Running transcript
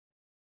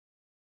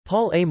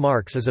Paul A.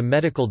 Marks is a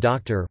medical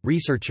doctor,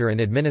 researcher and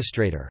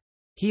administrator.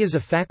 He is a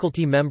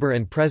faculty member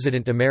and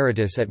president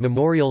emeritus at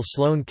Memorial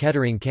Sloan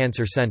Kettering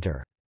Cancer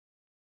Center.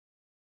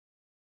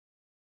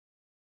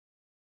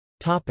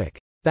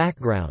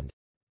 Background.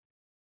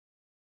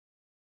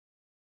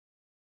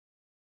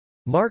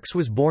 Marks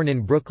was born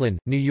in Brooklyn,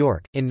 New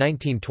York, in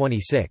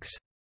 1926.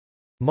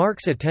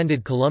 Marks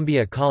attended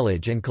Columbia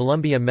College and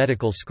Columbia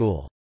Medical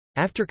School.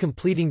 After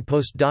completing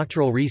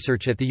postdoctoral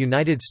research at the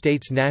United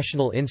States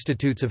National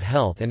Institutes of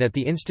Health and at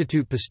the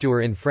Institut Pasteur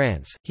in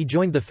France, he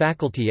joined the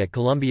faculty at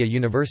Columbia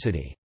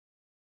University.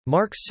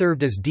 Marks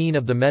served as Dean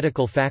of the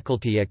Medical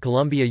Faculty at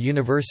Columbia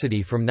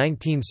University from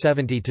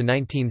 1970 to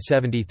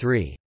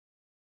 1973.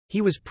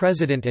 He was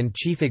President and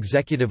Chief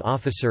Executive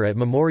Officer at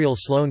Memorial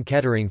Sloan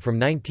Kettering from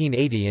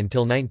 1980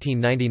 until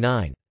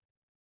 1999.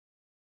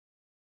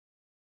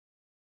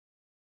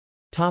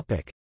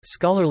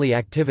 Scholarly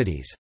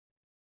activities.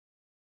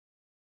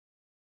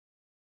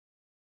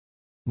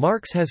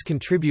 Marks has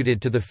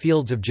contributed to the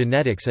fields of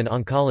genetics and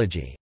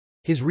oncology.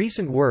 His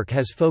recent work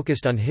has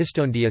focused on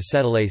histone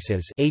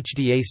deacetylases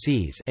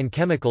 (HDACs) and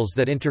chemicals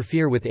that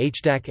interfere with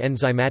HDAC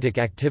enzymatic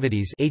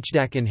activities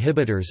 (HDAC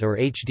inhibitors or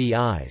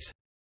HDIs).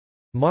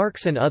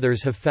 Marks and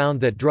others have found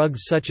that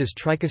drugs such as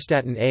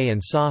trichostatin A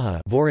and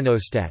SAHA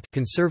vorinostat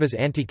can serve as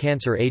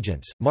anti-cancer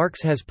agents.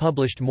 Marks has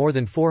published more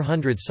than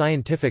 400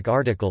 scientific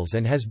articles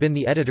and has been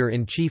the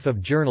editor-in-chief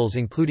of journals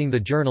including the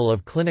Journal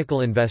of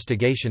Clinical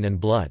Investigation and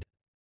Blood.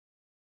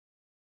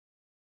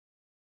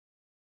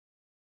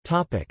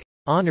 Topic: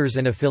 Honors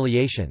and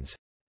affiliations.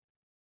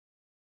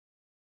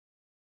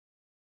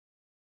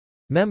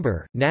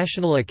 Member,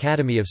 National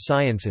Academy of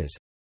Sciences.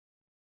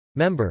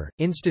 Member,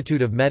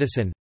 Institute of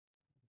Medicine.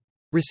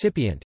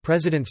 Recipient,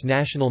 President's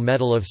National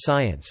Medal of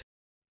Science.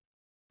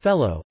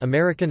 Fellow,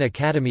 American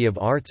Academy of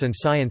Arts and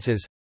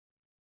Sciences.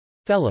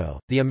 Fellow,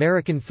 the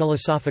American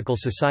Philosophical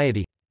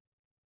Society.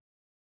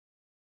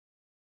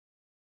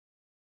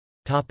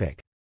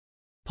 Topic: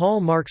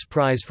 Paul Marks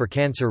Prize for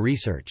Cancer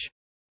Research.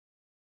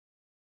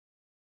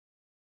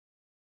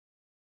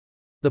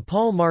 The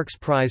Paul Marks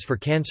Prize for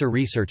Cancer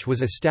Research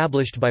was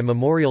established by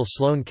Memorial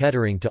Sloan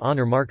Kettering to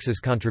honor Marks's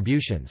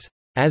contributions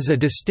as a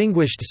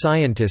distinguished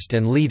scientist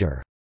and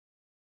leader.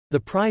 The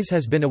prize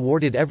has been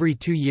awarded every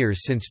 2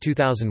 years since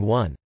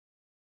 2001.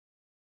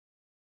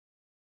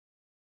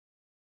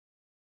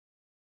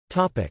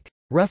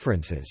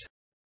 References